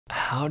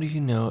How do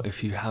you know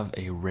if you have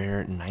a rare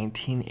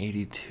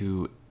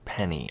 1982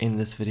 penny? In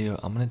this video,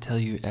 I'm going to tell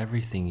you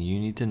everything you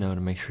need to know to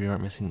make sure you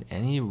aren't missing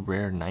any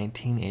rare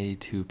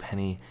 1982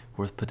 penny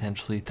worth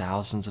potentially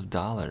thousands of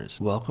dollars.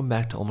 Welcome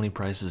back to Omni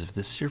Prices. If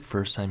this is your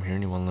first time here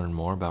and you want to learn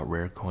more about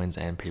rare coins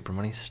and paper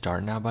money,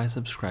 start now by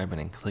subscribing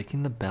and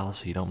clicking the bell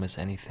so you don't miss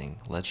anything.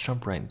 Let's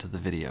jump right into the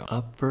video.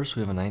 Up first, we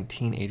have a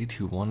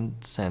 1982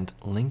 1-cent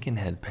Lincoln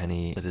Head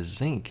penny that is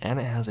zinc, and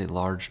it has a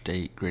large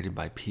date graded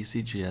by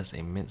PCGS,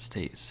 a mint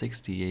state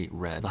 68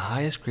 red. The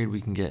highest grade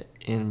we can get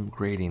in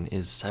grading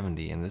is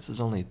 70, and this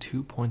is only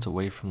 2 points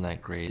away from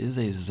that grade. It is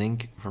a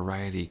zinc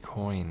variety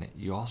coin.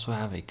 You also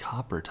have a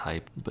copper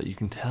type, but you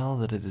can tell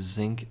that it is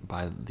zinc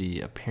by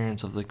the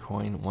appearance of the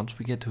coin. Once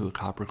we get to a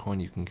copper coin,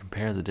 you can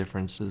compare the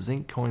difference. The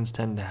zinc coins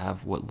tend to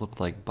have what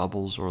look like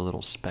bubbles or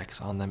little specks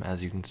on them,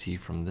 as you can see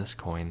from this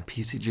coin.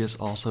 PCGS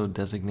also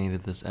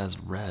designated this as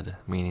red,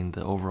 meaning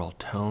the overall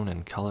tone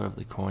and color of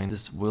the coin.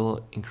 This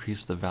will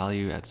increase the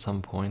value at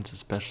some points,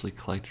 especially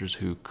collectors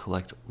who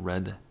collect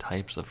red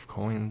types of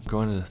coins. I'm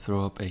going to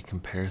throw up a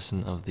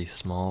comparison of the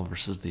small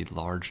versus the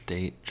large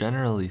date.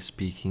 Generally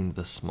speaking,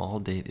 the small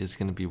date is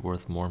going to be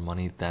worth more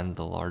money than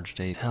the large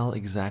date. Tell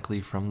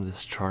exactly from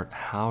this chart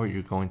how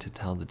you're going to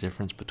tell the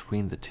difference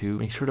between the two.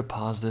 Make sure to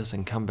pause this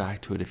and come back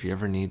to it if you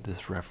ever need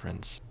this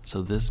reference.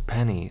 So this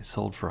penny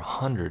sold for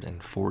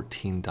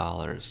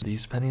 $114.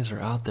 These pennies are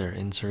out there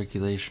in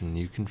circulation.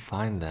 You can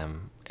find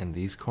them. And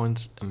these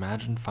coins,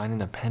 imagine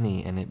finding a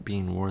penny and it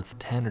being worth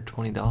 $10 or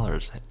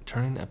 $20.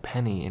 Turning a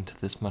penny into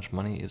this much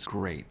money is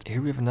great.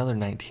 Here we have another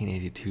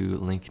 1982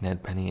 Lincoln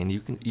Head penny, and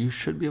you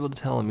should be able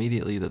to tell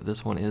immediately that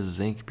this one is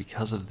zinc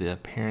because of the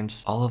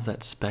appearance, all of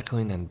that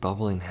speckling and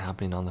bubbling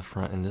happening on the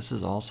front. And this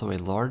is also a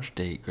large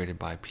date graded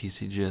by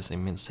PCGS, a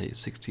mint state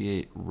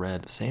 68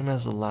 red, same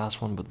as the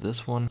last one, but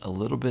this one a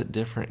little bit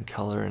different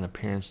color and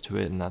appearance to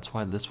it, and that's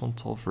why this one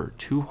sold for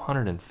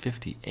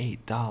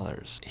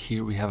 $258.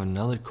 Here we have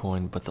another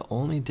coin, but the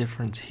only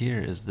difference here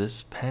is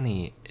this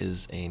penny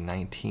is a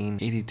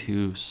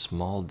 1982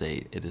 small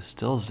date. It is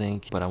still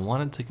zinc, but I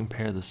wanted to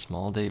compare the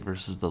small date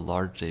versus the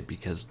large date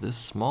because this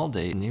small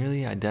date is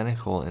nearly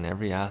identical in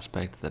every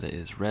aspect that it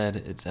is red,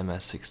 it's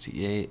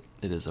MS68,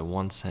 it is a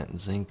 1-cent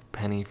zinc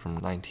penny from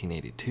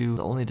 1982.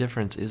 The only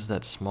difference is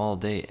that small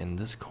date, and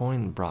this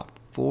coin brought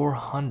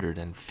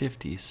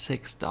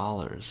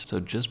 $456. So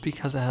just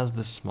because it has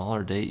this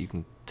smaller date, you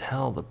can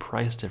tell the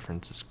price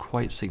difference is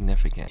quite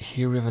significant.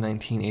 Here we have a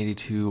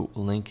 1982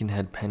 Lincoln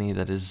Head penny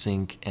that is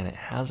zinc, and it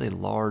has a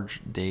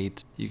large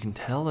date. You can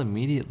tell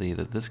immediately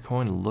that this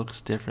coin looks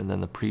different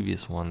than the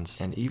previous ones,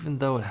 and even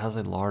though it has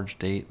a large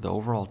date, the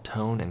overall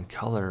tone and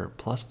color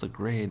plus the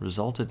grade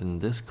resulted in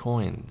this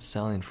coin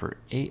selling for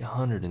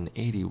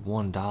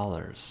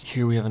 $881.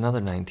 Here we have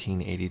another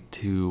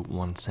 1982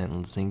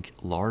 1-cent zinc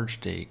large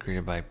date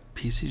graded by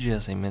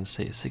PCGS, a mint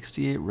state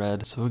 68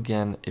 red. So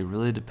again, it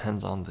really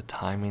depends on the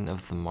timing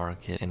of the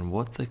market and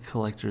what the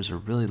collectors are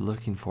really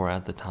looking for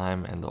at the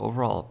time and the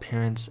overall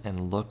appearance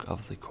and look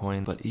of the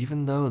coin. But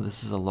even though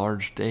this is a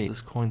large date,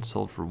 this coin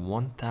sold for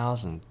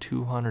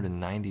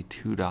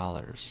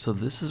 $1,292. So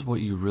this is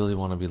what you really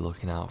want to be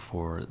looking out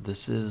for.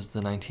 This is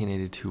the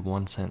 1982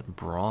 1-cent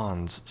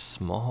bronze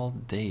small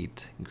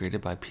date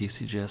graded by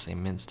PCGS, a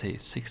mint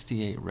state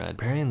 68 red.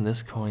 Comparing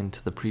this coin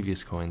to the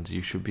previous coins,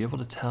 you should be able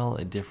to tell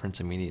a difference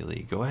immediately.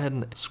 Go ahead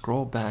and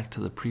scroll back to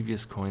the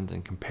previous coins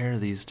and compare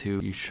these two.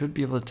 You should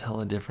be able to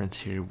tell a difference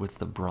here with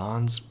the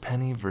bronze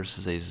penny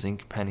versus a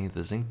zinc penny.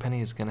 The zinc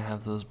penny is going to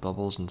have those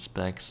bubbles and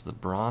specks. The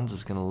bronze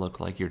is going to look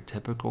like your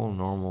typical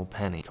normal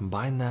penny.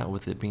 Combine that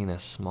with it being a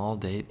small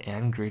date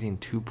and grading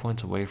 2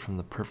 points away from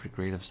the perfect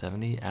grade of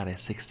 70 at a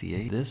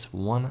 68. This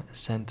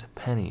 1-cent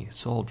penny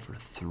sold for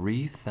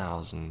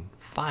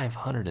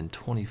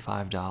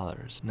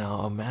 $3,525.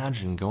 Now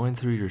imagine going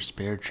through your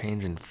spare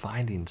change and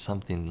finding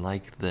something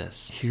like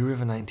this. Here we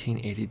have a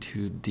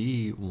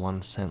 1982D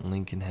 1-cent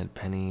Lincoln Head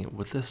penny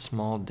with this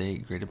small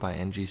date graded by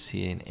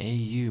NGC and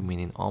AU,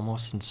 meaning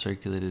almost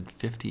uncirculated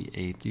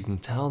 58. You can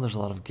tell there's a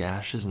lot of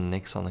gashes and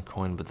nicks on the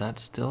coin, but that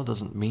still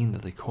doesn't mean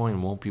that the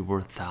coin won't be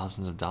worth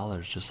thousands of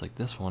dollars just like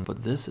this one.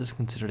 But this is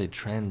considered a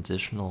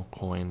transitional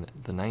coin.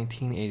 The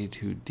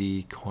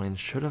 1982D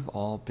coins should have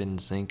all been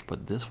zinc,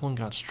 but this one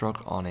got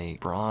struck on a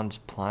bronze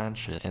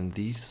planchet, and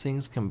these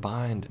things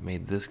combined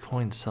made this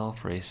coin sell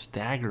for a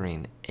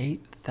staggering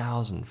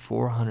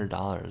 $8,400.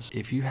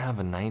 If you have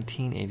a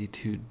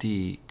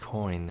 1982D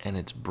coin and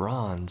it's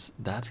bronze,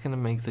 that's going to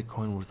make the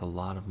coin worth a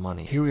lot of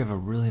money. Here we have a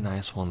really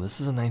nice one. This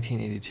is a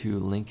 1982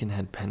 Lincoln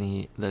Head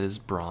penny that is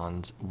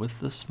bronze with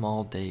the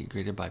small date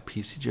graded by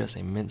PCGS,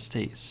 a mint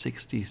state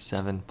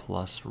 67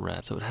 plus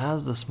red. So it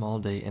has the small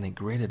date and it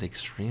graded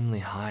extremely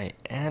high,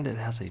 and it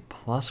has a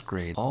plus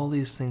grade. All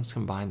these things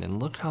combined,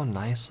 and look how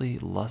nicely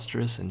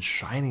lustrous and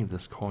shiny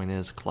this coin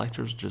is.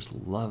 Collectors just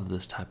love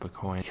this type of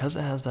coin. Because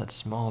it has that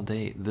small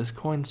date, this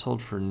coin sold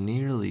sold for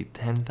nearly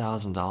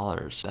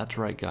 $10,000. That's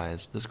right,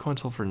 guys. This coin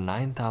sold for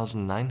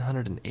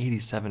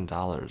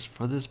 $9,987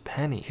 for this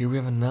penny. Here we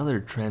have another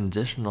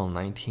transitional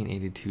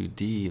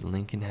 1982D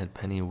Lincoln Head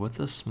penny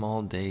with a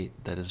small date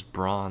that is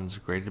bronze,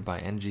 graded by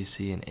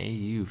NGC and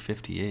AU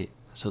 58.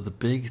 So the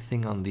big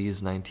thing on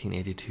these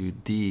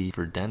 1982D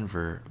for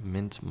Denver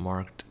mint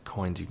marked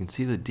coins, you can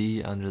see the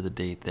D under the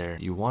date there.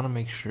 You want to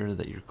make sure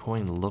that your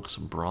coin looks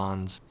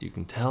bronze. You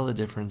can tell the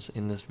difference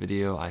in this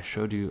video. I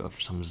showed you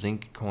of some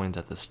zinc coins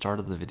at the start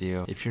of the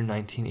video. If your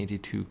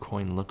 1982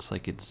 coin looks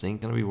like it's zinc,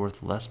 it's going to be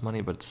worth less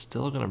money, but it's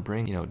still going to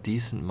bring, you know,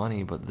 decent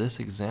money. But this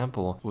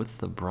example with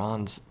the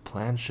bronze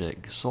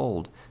planchet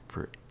sold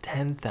for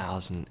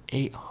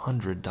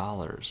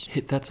 $10,800.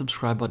 Hit that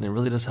subscribe button. It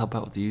really does help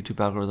out with the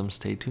YouTube algorithm.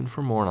 Stay tuned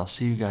for more, and I'll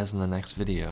see you guys in the next video.